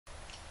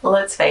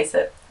Let's face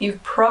it,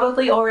 you've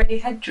probably already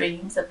had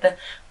dreams of the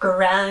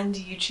grand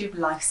YouTube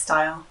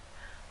lifestyle.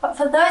 But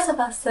for those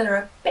of us that are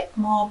a bit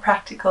more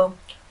practical,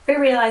 we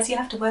realise you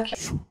have to work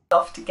your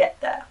off to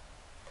get there.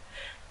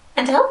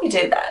 And to help you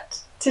do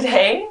that,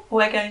 today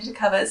we're going to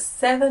cover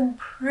 7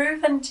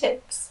 proven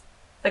tips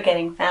for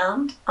getting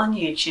found on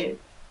YouTube.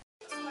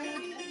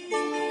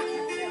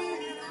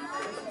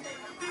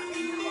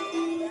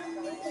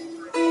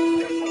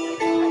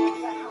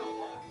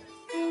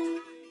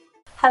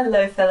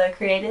 Hello fellow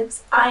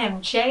creatives, I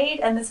am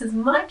Jade and this is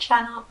my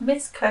channel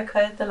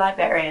Misskoko the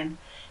Librarian,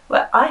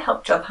 where I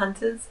help job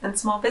hunters and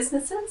small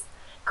businesses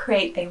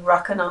create a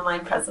rockin'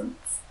 online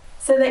presence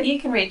so that you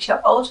can reach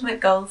your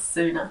ultimate goals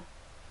sooner.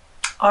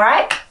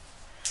 Alright,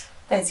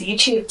 those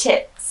YouTube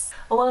tips.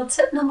 Well,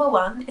 tip number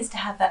 1 is to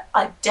have an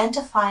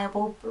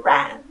identifiable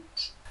brand.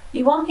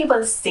 You want people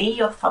to see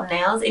your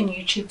thumbnails in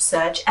YouTube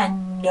search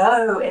and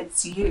know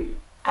it's you.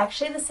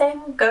 Actually, the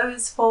same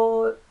goes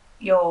for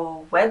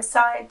your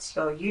website,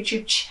 your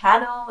YouTube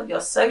channel, your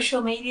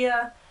social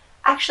media,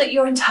 actually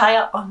your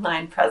entire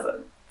online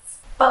presence.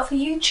 But for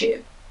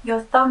YouTube, your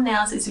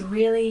thumbnails is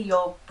really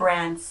your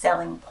brand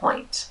selling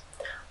point.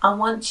 I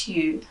want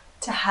you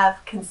to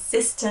have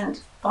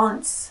consistent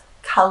fonts,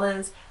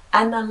 colors,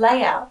 and the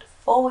layout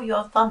for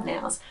your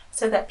thumbnails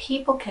so that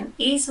people can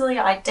easily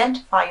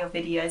identify your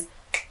videos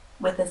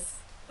with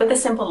a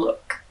simple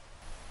look.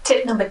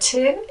 Tip number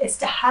 2 is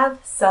to have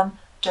some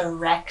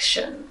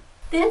direction.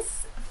 This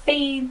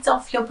feeds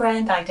off your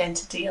brand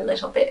identity a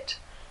little bit,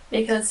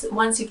 because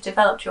once you've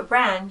developed your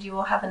brand, you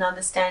will have an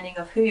understanding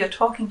of who you're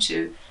talking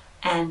to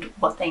and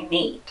what they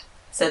need.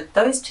 So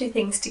those two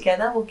things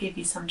together will give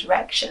you some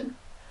direction.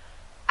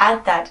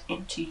 Add that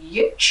into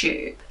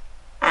YouTube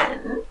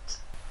and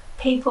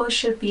people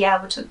should be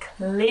able to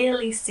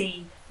clearly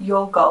see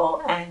your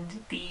goal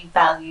and the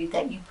value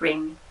that you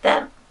bring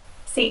them.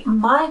 See,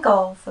 my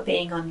goal for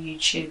being on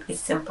YouTube is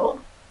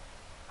simple.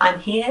 I'm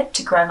here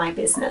to grow my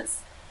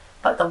business.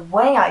 But the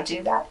way I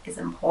do that is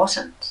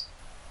important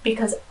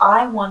because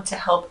I want to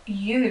help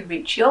you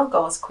reach your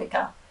goals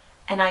quicker,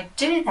 and I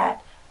do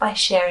that by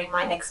sharing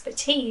my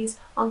expertise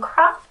on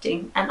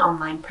crafting an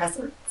online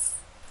presence.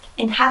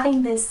 In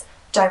having this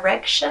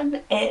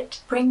direction,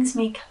 it brings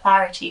me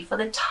clarity for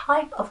the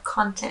type of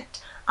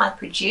content I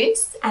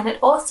produce, and it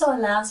also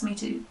allows me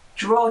to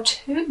draw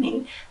to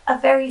me a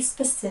very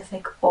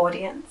specific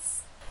audience.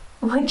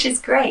 Which is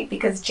great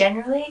because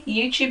generally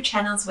YouTube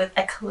channels with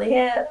a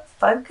clear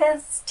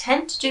focus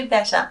tend to do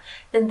better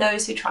than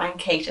those who try and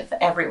cater for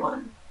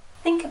everyone.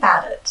 Think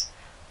about it.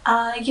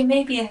 You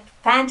may be a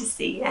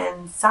fantasy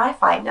and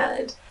sci-fi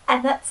nerd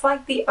and that's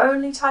like the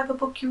only type of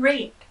book you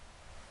read,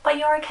 but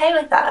you're okay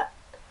with that.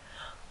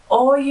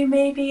 Or you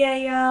may be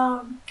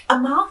a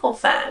Marvel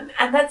fan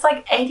and that's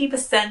like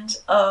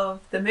 80%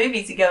 of the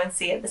movies you go and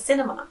see at the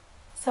cinema.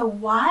 So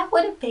why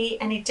would it be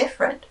any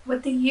different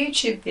with the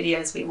YouTube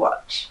videos we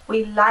watch?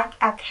 We like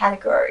our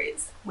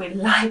categories, we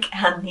like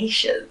our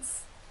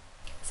niches.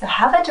 So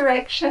have a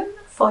direction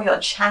for your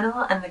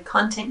channel and the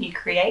content you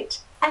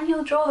create and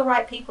you'll draw the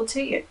right people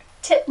to you.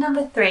 Tip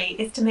number 3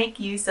 is to make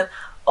use of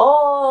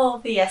all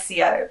the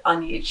SEO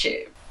on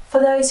YouTube. For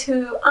those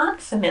who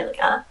aren't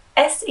familiar,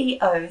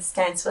 SEO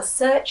stands for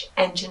Search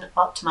Engine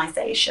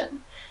Optimization.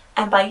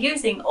 And by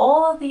using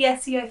all the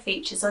SEO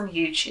features on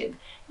YouTube,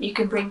 you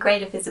can bring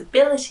greater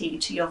visibility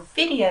to your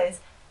videos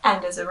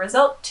and as a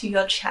result to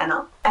your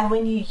channel. And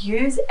when you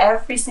use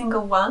every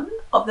single one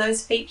of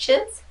those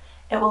features,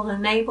 it will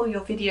enable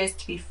your videos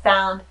to be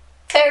found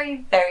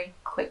very, very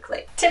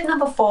quickly. Tip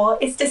number 4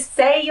 is to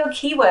say your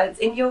keywords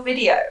in your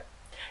video.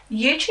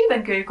 YouTube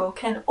and Google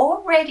can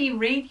already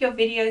read your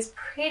videos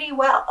pretty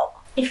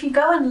well. If you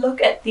go and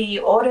look at the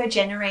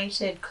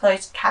auto-generated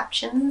closed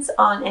captions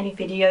on any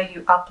video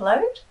you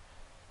upload,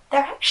 they're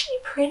actually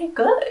pretty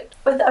good,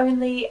 with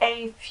only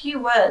a few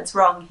words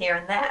wrong here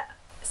and there.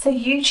 So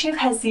YouTube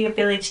has the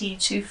ability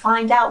to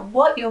find out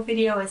what your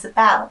video is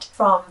about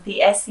from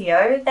the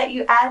SEO that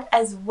you add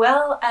as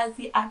well as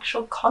the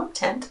actual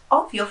content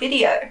of your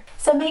video.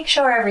 So make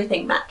sure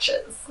everything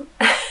matches.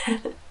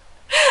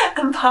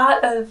 And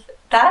part of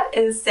that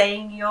is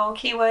saying your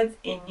keywords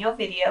in your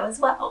video as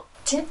well.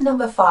 Tip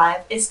number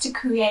 5 is to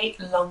create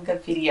longer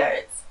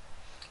videos.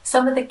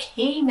 Some of the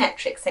key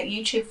metrics that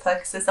YouTube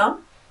focuses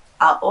on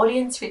are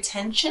audience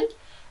retention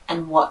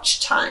and watch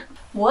time.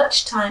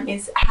 Watch time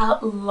is how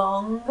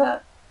long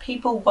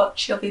people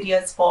watch your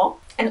videos for,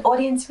 and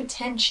audience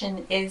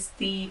retention is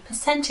the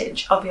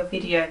percentage of your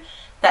video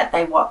that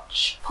they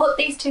watch. Put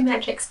these two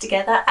metrics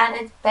together and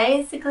it's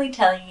basically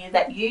telling you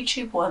that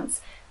YouTube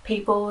wants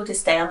people to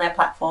stay on their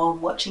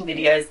platform watching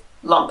videos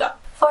longer.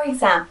 For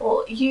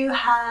example, you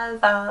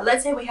have,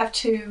 let's say we have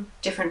 2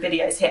 different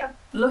videos here.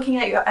 Looking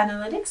at your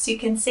analytics, you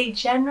can see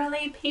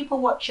generally people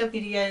watch your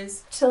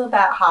videos till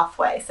about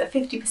halfway, so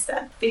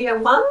 50%. Video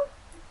 1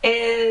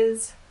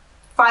 is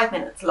 5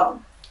 minutes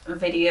long.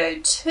 Video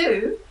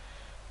 2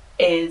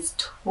 is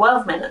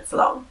 12 minutes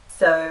long.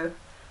 So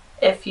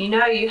if you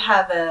know you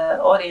have an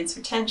audience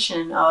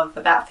retention of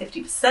about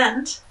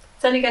 50%,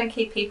 it's only going to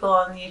keep people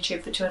on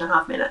YouTube for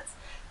 2.5 minutes.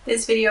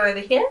 This video over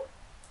here,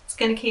 it's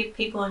going to keep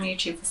people on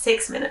YouTube for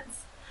 6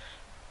 minutes.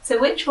 So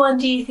which one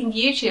do you think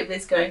YouTube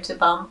is going to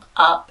bump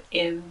up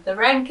in the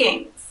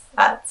rankings?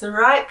 That's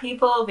right,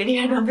 people,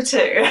 video number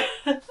 2.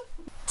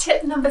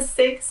 Tip number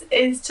 6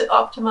 is to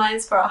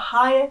optimize for a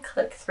higher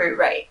click-through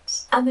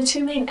rate. And the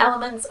 2 main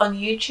elements on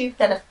YouTube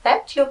that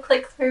affect your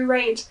click-through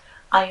rate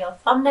are your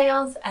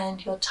thumbnails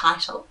and your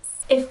titles.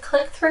 If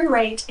click-through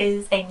rate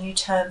is a new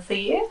term for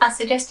you, I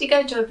suggest you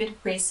go do a bit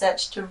of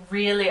research to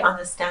really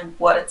understand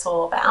what it's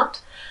all about.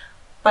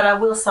 But I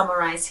will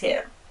summarize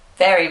here.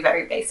 Very,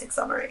 very basic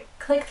summary.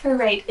 Click-through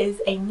rate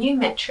is a new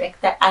metric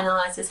that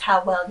analyzes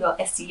how well your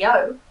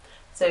SEO,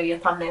 so your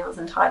thumbnails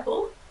and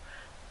title,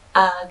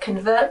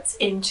 converts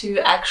into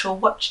actual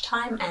watch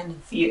time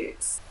and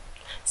views.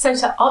 So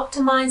to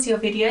optimize your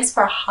videos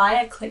for a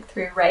higher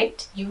click-through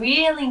rate, you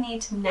really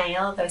need to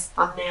nail those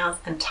thumbnails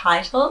and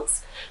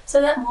titles so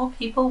that more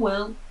people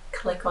will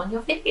click on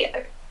your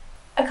video.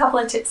 A couple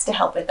of tips to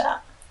help with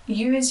that.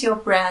 Use your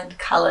brand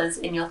colors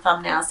in your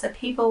thumbnails so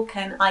people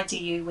can ID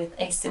you with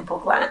a simple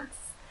glance.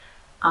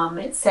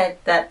 It's said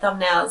that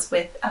thumbnails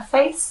with a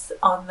face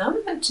on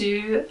them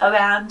do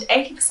around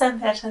 80%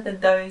 better than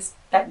those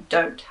that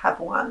don't have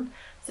one.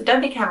 So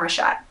don't be camera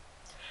shy.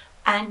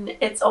 And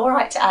it's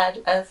alright to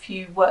add a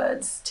few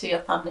words to your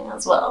thumbnail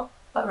as well.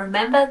 But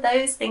remember,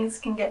 those things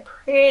can get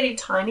pretty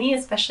tiny,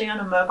 especially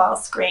on a mobile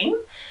screen.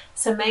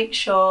 So make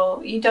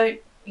sure you don't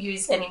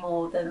use any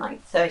more than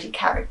like 30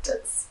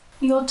 characters.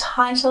 Your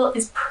title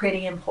is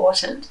pretty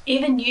important.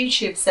 Even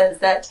YouTube says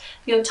that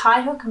your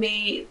title can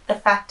be the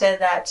factor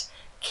that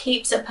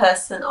keeps a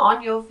person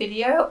on your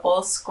video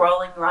or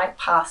scrolling right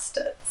past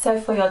it. So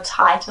for your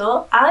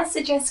title, I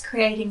suggest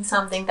creating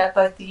something that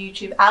both the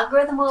YouTube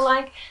algorithm will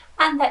like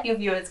and that your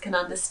viewers can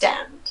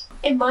understand.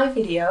 In my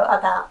video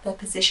about the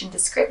position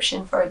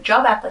description for a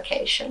job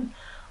application,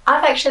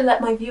 I've actually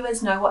let my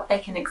viewers know what they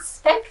can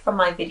expect from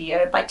my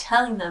video by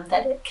telling them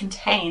that it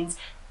contains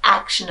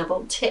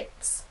actionable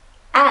tips.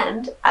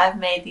 And I've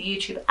made the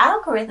YouTube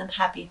algorithm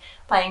happy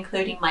by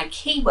including my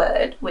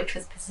keyword, which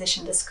was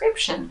position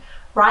description,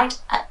 right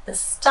at the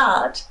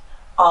start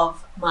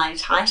of my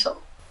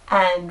title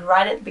and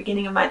right at the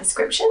beginning of my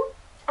description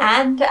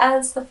and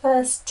as the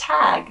first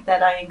tag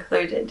that I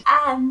included.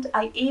 And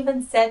I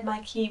even said my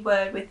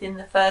keyword within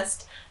the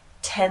first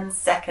 10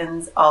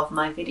 seconds of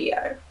my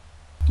video.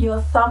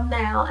 Your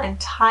thumbnail and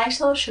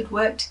title should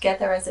work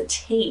together as a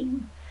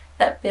team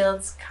that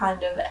builds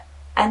kind of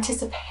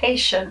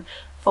anticipation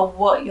for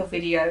what your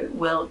video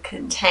will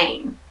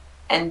contain.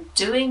 And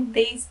doing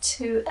these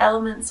 2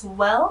 elements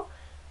well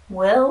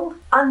will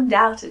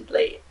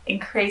undoubtedly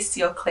increase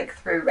your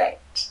click-through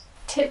rate.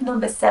 Tip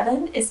number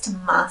 7 is to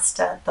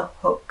master the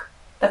hook.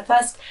 The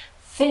first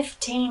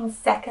 15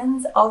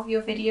 seconds of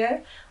your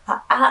video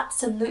are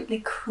absolutely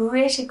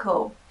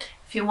critical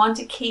if you want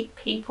to keep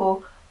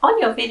people on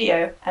your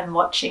video and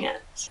watching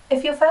it.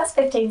 If your first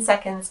 15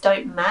 seconds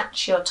don't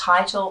match your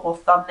title or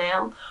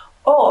thumbnail,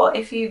 or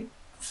if you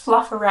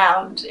fluff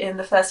around in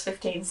the first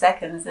 15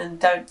 seconds and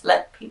don't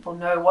let people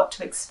know what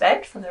to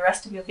expect from the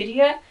rest of your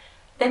video,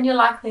 then you're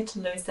likely to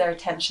lose their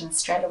attention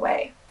straight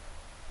away.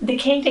 The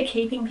key to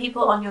keeping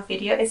people on your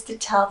video is to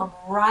tell them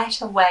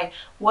right away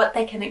what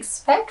they can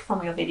expect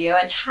from your video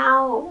and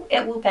how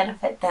it will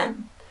benefit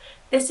them.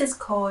 This is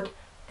called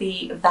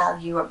the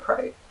value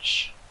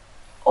approach.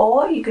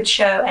 Or you could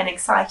show an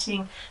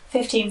exciting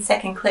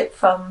 15-second clip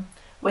from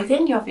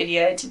within your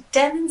video to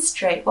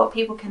demonstrate what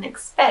people can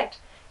expect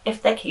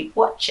if they keep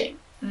watching.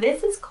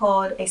 This is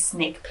called a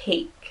sneak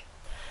peek.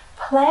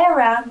 Play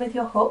around with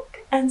your hook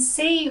and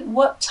see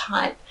what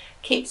type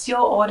keeps your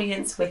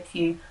audience with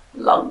you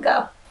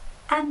longer.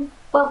 And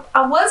well,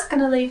 I was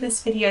going to leave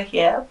this video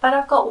here, but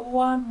I've got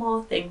one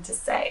more thing to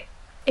say.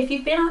 If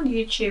you've been on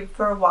YouTube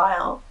for a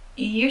while,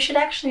 you should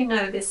actually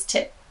know this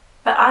tip,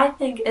 but I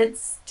think it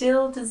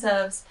still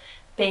deserves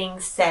being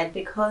said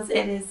because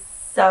it is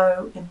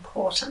so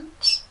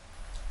important.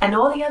 And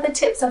all the other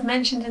tips I've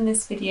mentioned in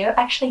this video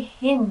actually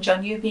hinge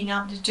on you being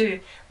able to do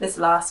this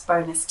last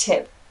bonus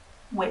tip,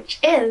 which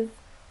is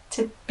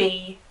to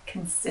be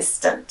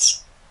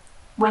consistent.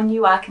 When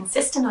you are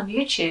consistent on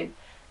YouTube,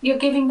 you're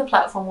giving the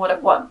platform what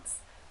it wants,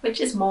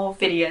 which is more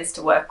videos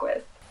to work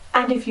with.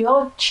 And if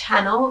your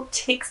channel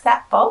ticks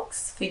that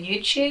box for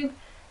YouTube,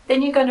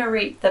 then you're going to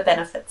reap the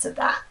benefits of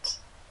that.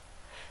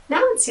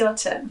 Now it's your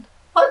turn.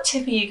 What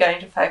tip are you going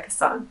to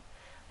focus on?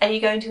 Are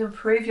you going to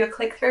improve your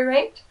click-through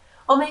rate?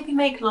 Or maybe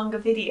make longer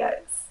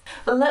videos?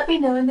 Let me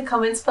know in the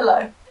comments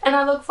below, and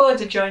I look forward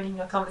to joining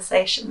your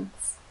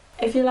conversations.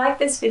 If you like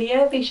this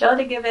video, be sure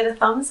to give it a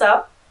thumbs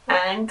up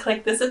and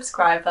click the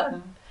subscribe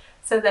button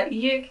so that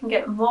you can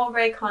get more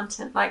great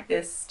content like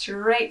this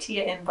straight to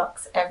your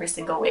inbox every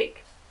single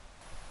week.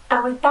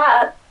 And with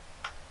that,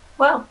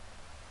 well,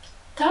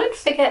 don't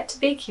forget to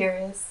be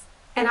curious,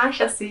 and I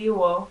shall see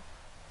you all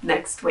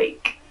next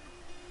week.